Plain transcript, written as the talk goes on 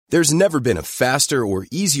There's never been a faster or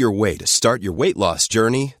easier way to start your weight loss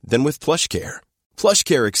journey than with PlushCare.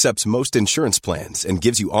 PlushCare accepts most insurance plans and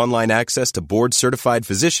gives you online access to board-certified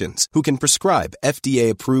physicians who can prescribe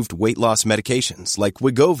FDA-approved weight loss medications like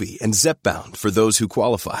Wegovy and Zepbound for those who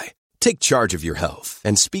qualify. Take charge of your health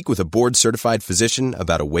and speak with a board-certified physician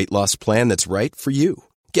about a weight loss plan that's right for you.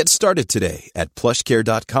 Get started today at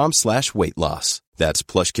plushcare.com/weight loss. That's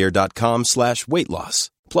plushcare.com/weight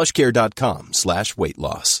loss. plushcare.com/weight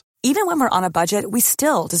loss. Even when we're on a budget, we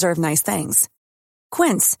still deserve nice things.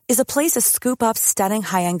 Quince is a place to scoop up stunning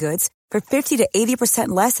high-end goods for 50 to 80%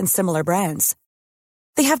 less than similar brands.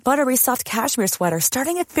 They have buttery soft cashmere sweaters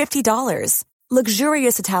starting at $50,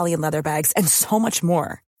 luxurious Italian leather bags, and so much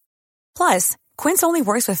more. Plus, Quince only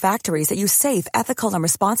works with factories that use safe, ethical, and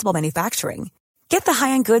responsible manufacturing. Get the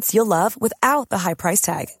high-end goods you'll love without the high price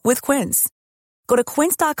tag with Quince. Go to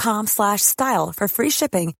quince.com/style for free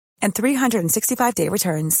shipping and 365-day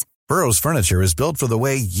returns. Burrow's furniture is built for the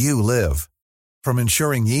way you live. From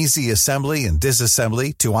ensuring easy assembly and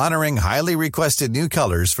disassembly to honoring highly requested new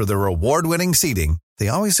colors for their award-winning seating, they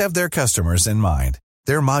always have their customers in mind.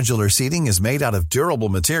 Their modular seating is made out of durable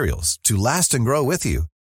materials to last and grow with you.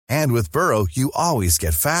 And with Burrow, you always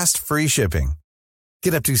get fast, free shipping.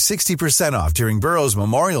 Get up to 60% off during Burrow's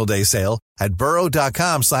Memorial Day sale at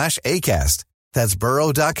burrow.com/ACAST. That's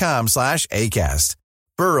burrow.com/ACAST.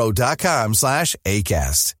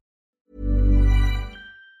 burrow.com/ACAST.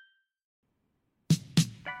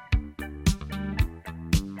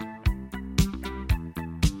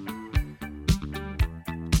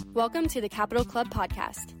 Welcome to the Capital Club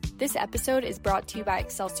podcast. This episode is brought to you by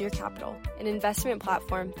Excelsior Capital, an investment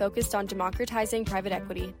platform focused on democratizing private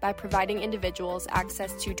equity by providing individuals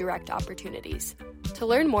access to direct opportunities. To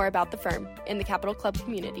learn more about the firm and the Capital Club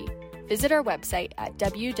community, visit our website at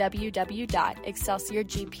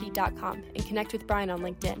www.excelsiorgp.com and connect with Brian on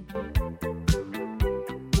LinkedIn.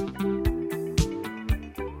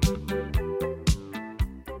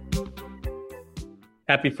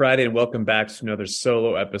 Happy Friday and welcome back to another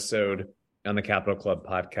solo episode on the Capital Club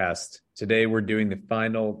podcast. Today we're doing the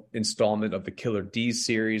final installment of the Killer D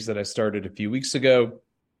series that I started a few weeks ago.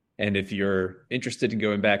 And if you're interested in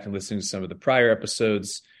going back and listening to some of the prior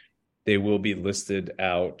episodes, they will be listed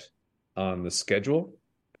out on the schedule.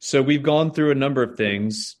 So we've gone through a number of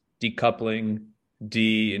things: decoupling,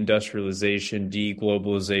 de-industrialization,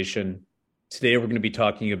 de-globalization. Today we're going to be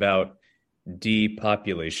talking about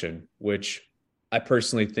depopulation, which I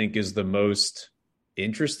personally think is the most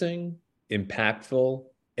interesting, impactful,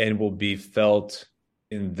 and will be felt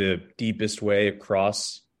in the deepest way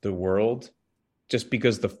across the world, just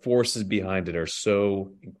because the forces behind it are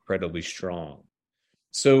so incredibly strong.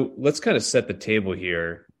 So let's kind of set the table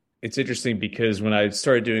here. It's interesting because when I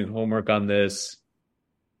started doing homework on this,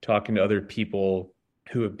 talking to other people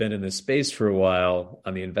who have been in this space for a while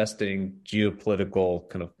on the investing, geopolitical,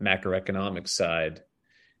 kind of macroeconomic side,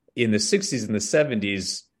 in the 60s and the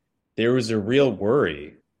 70s, there was a real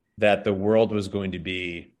worry that the world was going to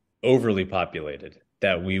be overly populated,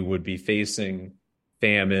 that we would be facing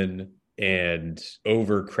famine and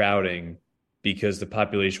overcrowding because the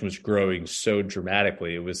population was growing so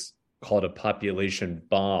dramatically. It was called a population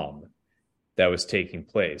bomb that was taking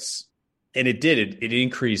place. And it did. It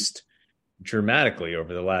increased dramatically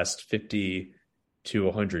over the last 50 to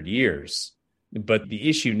 100 years. But the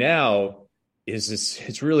issue now is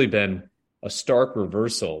it's really been a stark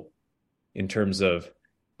reversal in terms of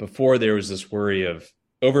before there was this worry of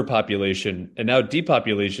overpopulation, and now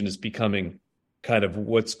depopulation is becoming kind of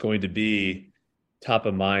what's going to be top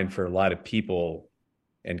of mind for a lot of people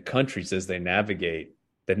and countries as they navigate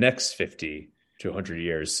the next 50 to 100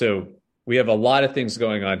 years. So we have a lot of things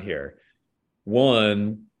going on here.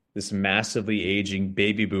 One, this massively aging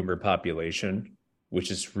baby boomer population,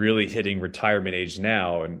 which is really hitting retirement age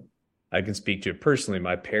now. And I can speak to it personally.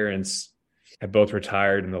 My parents have both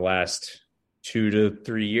retired in the last 2 to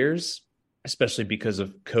 3 years, especially because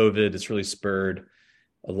of COVID. It's really spurred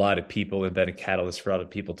a lot of people and been a catalyst for a lot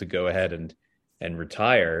of people to go ahead and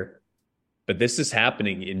retire. But this is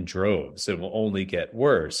happening in droves. It will only get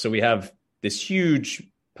worse. So we have this huge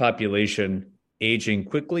population aging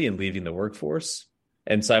quickly and leaving the workforce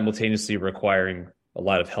and simultaneously requiring a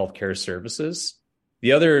lot of healthcare services.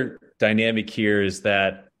 The other dynamic here is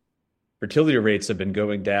that fertility rates have been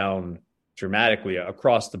going down dramatically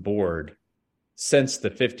across the board since the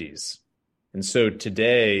 50s. And so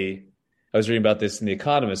today, I was reading about this in The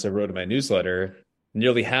Economist. I wrote in my newsletter,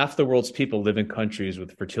 nearly half the world's people live in countries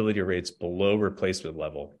with fertility rates below replacement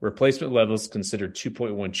level. Replacement level is considered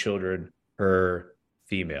 2.1 children per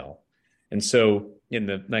female. And so in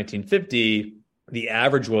the 1950, the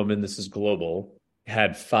average woman, this is global,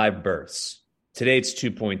 had 5 births. Today it's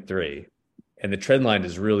 2.3. And the trend line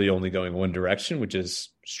is really only going one direction, which is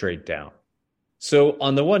straight down. So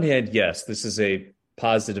on the one hand, yes, this is a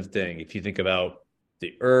positive thing. If you think about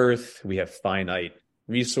the earth, we have finite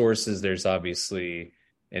resources. There's obviously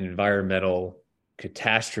an environmental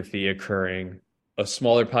catastrophe occurring. A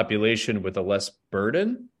smaller population with a less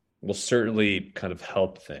burden will certainly kind of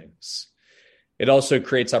help things. It also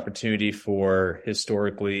creates opportunity for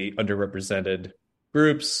historically underrepresented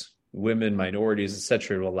groups, women, minorities, et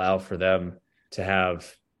cetera, to allow for them to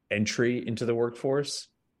have entry into the workforce.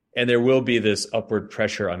 And there will be this upward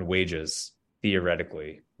pressure on wages,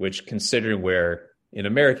 theoretically, which, considering where, in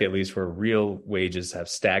America at least, where real wages have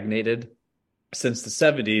stagnated since the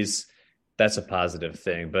 70s, that's a positive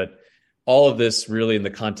thing. But all of this really in the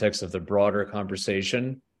context of the broader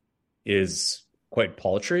conversation is quite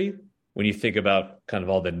paltry when you think about kind of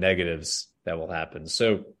all the negatives that will happen.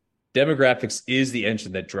 So demographics is the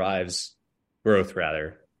engine that drives growth,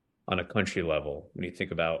 rather, on a country level when you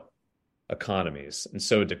think about economies. And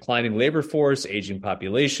so declining labor force, aging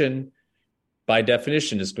population, by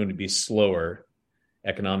definition, is going to be slower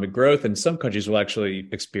economic growth. And some countries will actually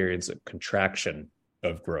experience a contraction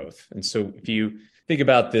of growth. And so if you think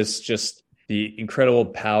about this, just the incredible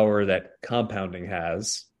power that compounding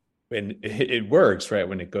has, and it works, right,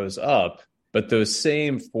 when it goes up, but those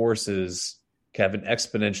same forces have an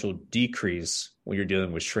exponential decrease when you're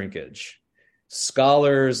dealing with shrinkage.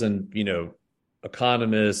 Scholars and,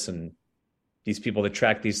 economists and these people that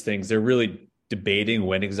track these things, they're really debating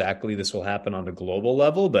when exactly this will happen on a global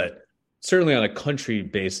level, but certainly on a country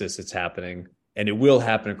basis, it's happening, and it will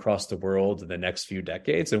happen across the world in the next few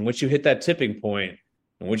decades. And once you hit that tipping point,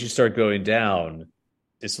 and once you start going down,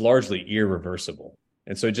 it's largely irreversible.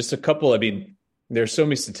 And so just a couple, there's so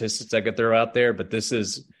many statistics I could throw out there, but this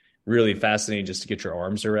is really fascinating just to get your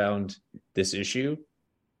arms around this issue.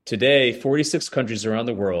 Today, 46 countries around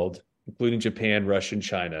the world, including Japan, Russia, and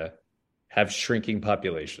China, have shrinking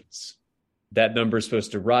populations. That number is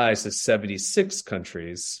supposed to rise to 76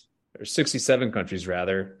 countries, or 67 countries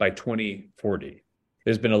rather, by 2040.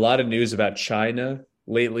 There's been a lot of news about China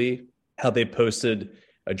lately, how they posted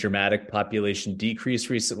a dramatic population decrease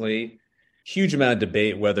recently. Huge amount of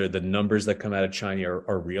debate whether the numbers that come out of China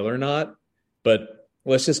are real or not. But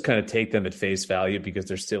let's just kind of take them at face value because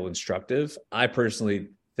they're still instructive. I personally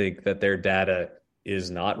think that their data is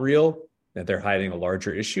not real, that they're hiding a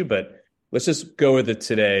larger issue. But let's just go with it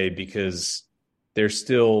today because they're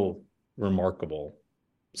still remarkable.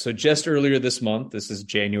 So just earlier this month, this is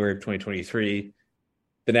January of 2023,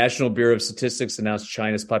 the National Bureau of Statistics announced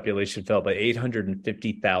China's population fell by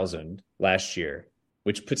 850,000 last year,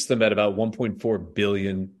 which puts them at about 1.4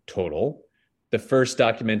 billion total, the first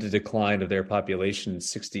documented decline of their population in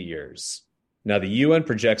 60 years. Now, the UN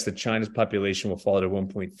projects that China's population will fall to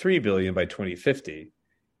 1.3 billion by 2050.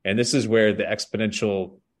 And this is where the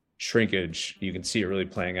exponential shrinkage, you can see it really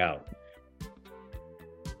playing out.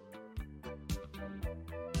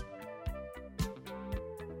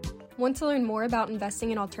 Want to learn more about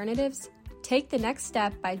investing in alternatives? Take the next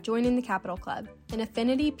step by joining the Capital Club, an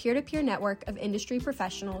affinity peer-to-peer network of industry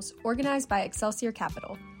professionals organized by Excelsior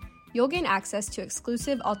Capital. You'll gain access to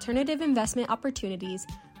exclusive alternative investment opportunities,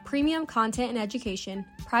 premium content and education,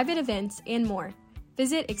 private events, and more.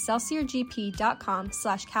 Visit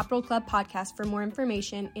excelsiorgp.com/Capital Club podcast for more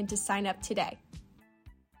information and to sign up today.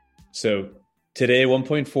 So today,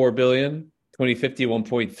 1.4 billion, 2050,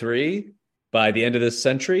 1.3. By the end of this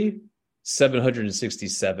century,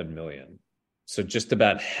 767 million. So just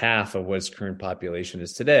about half of what its current population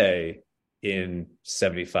is today in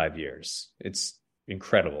 75 years. It's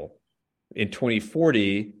incredible. In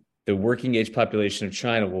 2040, the working age population of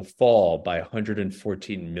China will fall by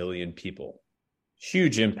 114 million people.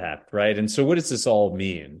 Huge impact, right? And so what does this all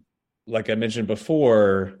mean? Like I mentioned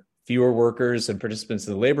before, fewer workers and participants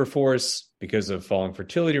in the labor force because of falling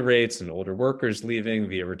fertility rates and older workers leaving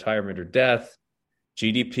via retirement or death.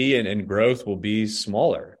 GDP and growth will be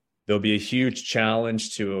smaller. There'll be a huge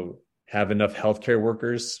challenge to have enough healthcare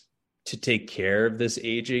workers to take care of this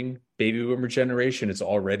aging baby boomer generation. It's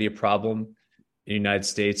already a problem in the United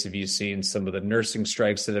States. Have you seen some of the nursing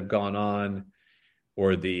strikes that have gone on,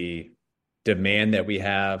 or the demand that we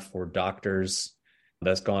have for doctors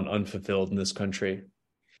that's gone unfulfilled in this country?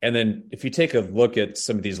 And then if you take a look at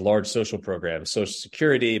some of these large social programs, Social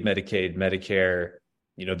Security, Medicaid, Medicare,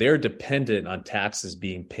 they're dependent on taxes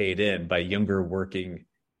being paid in by younger working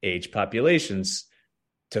age populations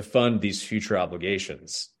to fund these future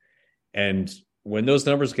obligations. And when those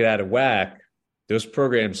numbers get out of whack, those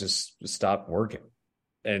programs just stop working.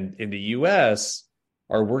 And in the US,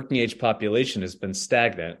 our working age population has been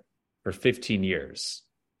stagnant for 15 years.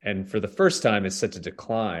 And for the first time, it's set to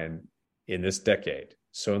decline in this decade.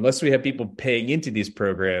 So unless we have people paying into these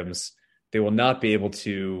programs, they will not be able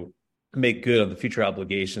to make good on the future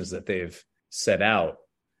obligations that they've set out,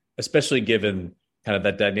 especially given kind of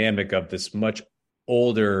that dynamic of this much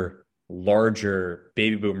older, larger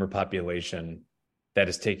baby boomer population that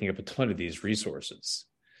is taking up a ton of these resources.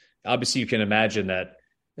 Obviously, you can imagine that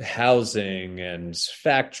housing and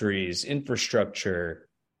factories, infrastructure,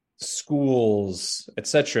 schools,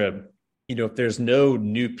 etc., if there's no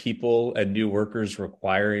new people and new workers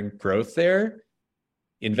requiring growth there,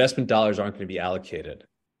 investment dollars aren't going to be allocated.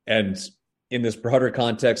 And in this broader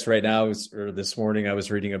context right now, or this morning, I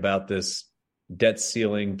was reading about this debt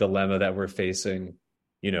ceiling dilemma that we're facing.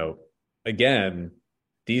 Again,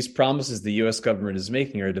 these promises the US government is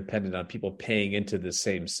making are dependent on people paying into the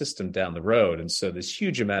same system down the road. And so this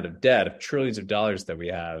huge amount of debt, of trillions of dollars that we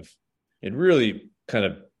have, it really kind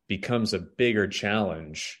of becomes a bigger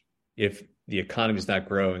challenge if the economy is not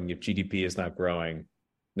growing, if GDP is not growing.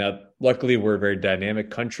 Now, luckily, we're a very dynamic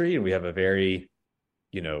country and we have a very,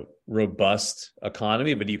 robust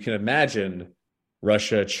economy, but you can imagine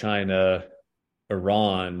Russia, China,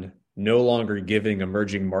 Iran no longer giving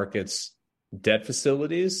emerging markets debt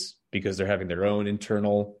facilities because they're having their own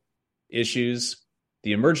internal issues.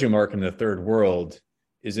 The emerging market in the third world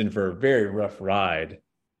is in for a very rough ride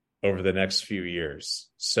over the next few years.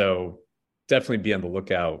 So definitely be on the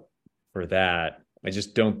lookout for that. I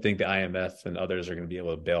just don't think the IMF and others are going to be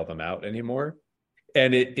able to bail them out anymore.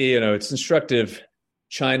 And it's instructive.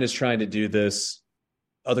 China's trying to do this.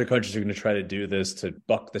 Other countries are going to try to do this to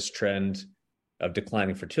buck this trend of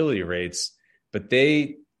declining fertility rates, but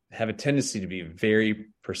they have a tendency to be very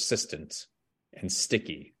persistent and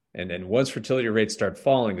sticky. And once fertility rates start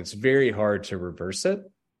falling, it's very hard to reverse it,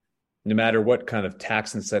 no matter what kind of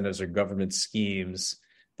tax incentives or government schemes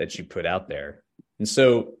that you put out there. And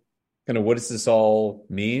so kind of what does this all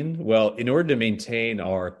mean? Well, in order to maintain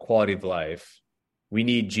our quality of life, we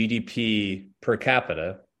need GDP per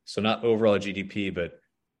capita. So not overall GDP, but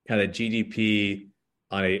kind of GDP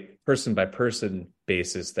on a person by person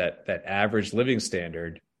basis, that average living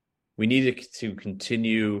standard. We need it to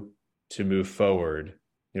continue to move forward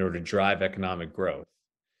in order to drive economic growth.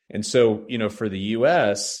 And so, for the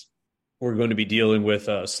US, we're going to be dealing with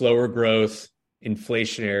a slower growth,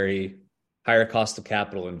 inflationary, higher cost of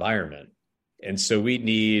capital environment. And so we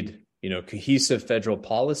need, cohesive federal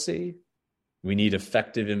policy. We need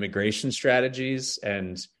effective immigration strategies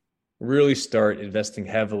and really start investing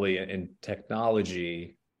heavily in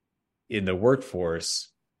technology in the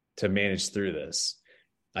workforce to manage through this.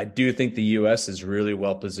 I do think the US is really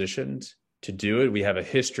well positioned to do it. We have a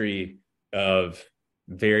history of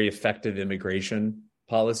very effective immigration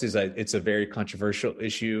policies. It's a very controversial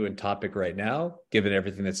issue and topic right now, given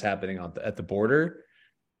everything that's happening at the border.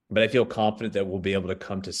 But I feel confident that we'll be able to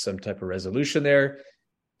come to some type of resolution there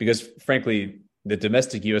because, frankly, the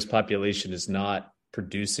domestic US population is not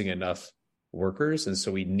producing enough workers. And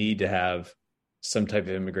so we need to have some type of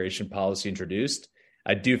immigration policy introduced.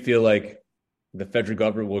 I do feel like the federal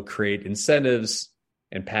government will create incentives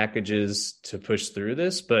and packages to push through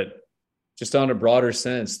this, but just on a broader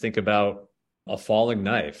sense, think about a falling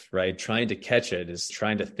knife, right? Trying to catch it is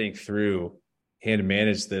trying to think through how to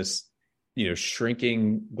manage this,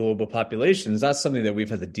 shrinking global population. It's not something that we've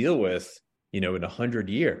had to deal with, in 100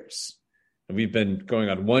 years. And we've been going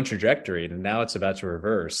on one trajectory and now it's about to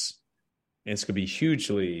reverse. And it's going to be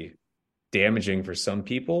hugely damaging for some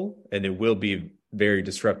people, and it will be very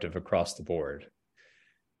disruptive across the board.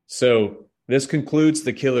 So this concludes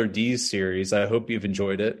the Killer D's series. I hope you've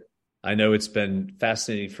enjoyed it. I know it's been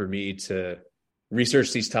fascinating for me to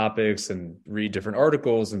research these topics and read different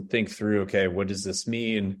articles and think through, okay, what does this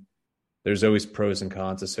mean? There's always pros and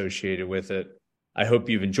cons associated with it. I hope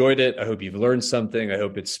you've enjoyed it. I hope you've learned something. I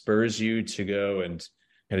hope it spurs you to go and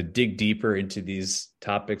kind of dig deeper into these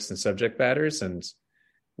topics and subject matters. And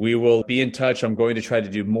we will be in touch. I'm going to try to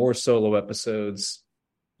do more solo episodes.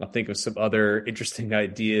 I'll think of some other interesting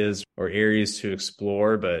ideas or areas to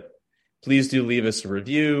explore, but please do leave us a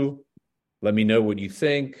review. Let me know what you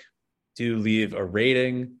think. Do leave a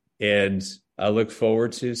rating, and I look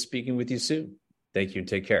forward to speaking with you soon. Thank you and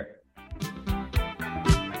take care.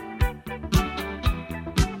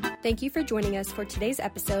 Thank you for joining us for today's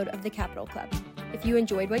episode of The Capital Club. If you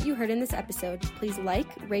enjoyed what you heard in this episode, please like,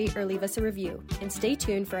 rate, or leave us a review, and stay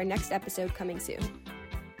tuned for our next episode coming soon.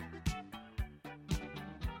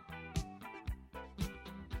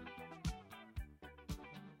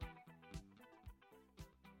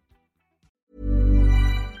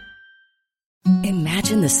 Imagine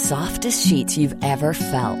imagine the softest sheets you've ever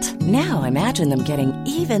felt. Now imagine them getting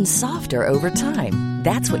even softer over time.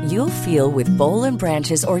 That's what you'll feel with Bowl and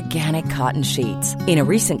Branch's organic cotton sheets. In a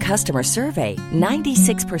recent customer survey,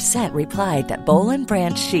 96% replied that Bowl and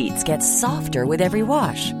Branch sheets get softer with every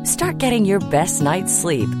wash. Start getting your best night's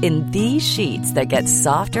sleep in these sheets that get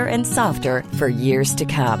softer and softer for years to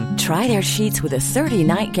come. Try their sheets with a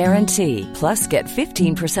 30-night guarantee. Plus, get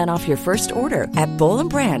 15% off your first order at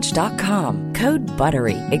bowlandbranch.com. Code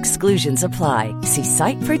BUTTERY. Exclusions apply. See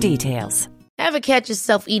site for details. Ever catch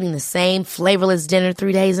yourself eating the same flavorless dinner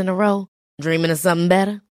 3 days in a row? Dreaming of something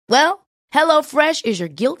better? Well, HelloFresh is your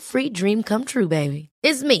guilt-free dream come true, baby.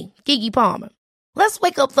 It's me, Keke Palmer. Let's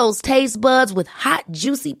wake up those taste buds with hot,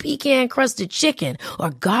 juicy pecan-crusted chicken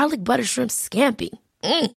or garlic butter shrimp scampi.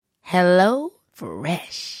 Hello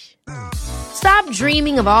Fresh. Stop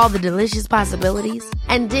dreaming of all the delicious possibilities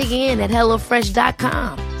and dig in at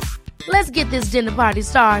HelloFresh.com. Let's get this dinner party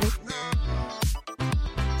started.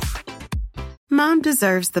 Mom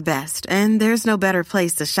deserves the best, and there's no better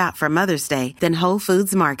place to shop for Mother's Day than Whole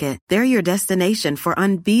Foods Market. They're your destination for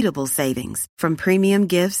unbeatable savings, from premium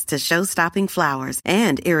gifts to show-stopping flowers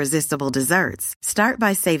and irresistible desserts. Start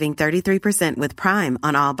by saving 33% with Prime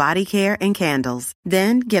on all body care and candles.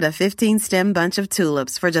 Then get a 15-stem bunch of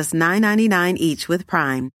tulips for just $9.99 each with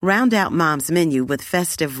Prime. Round out Mom's menu with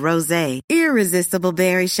festive rosé, irresistible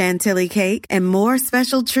berry chantilly cake, and more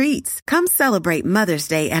special treats. Come celebrate Mother's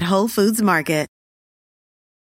Day at Whole Foods Market.